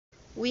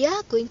We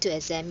are going to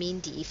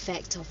examine the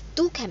effect of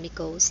two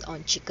chemicals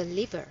on chicken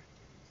liver.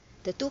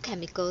 The two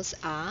chemicals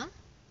are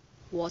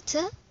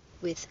water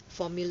with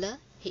formula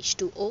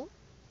H2O,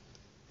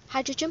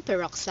 hydrogen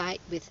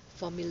peroxide with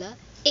formula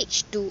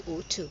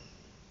H2O2.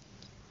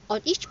 On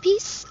each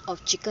piece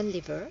of chicken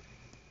liver,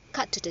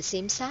 cut to the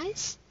same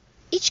size,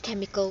 each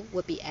chemical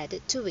will be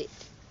added to it.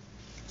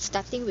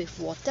 Starting with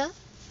water,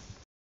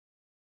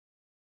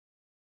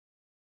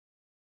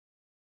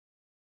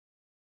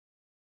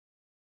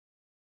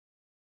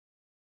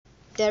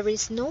 there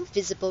is no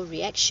visible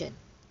reaction.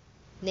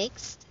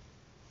 Next,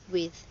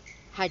 with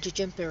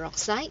hydrogen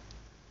peroxide,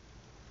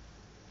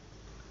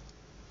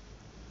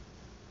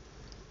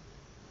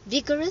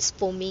 vigorous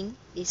foaming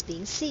is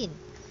being seen.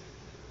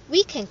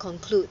 We can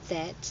conclude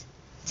that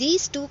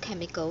these two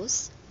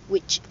chemicals,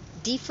 which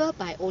differ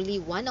by only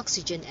one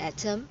oxygen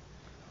atom,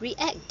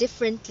 react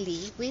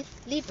differently with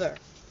liver.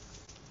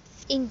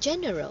 In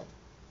general,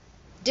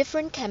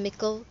 different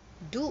chemicals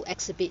do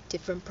exhibit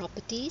different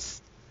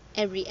properties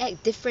and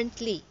react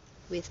differently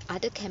with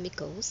other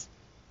chemicals,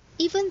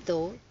 even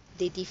though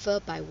they differ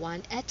by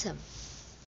one atom.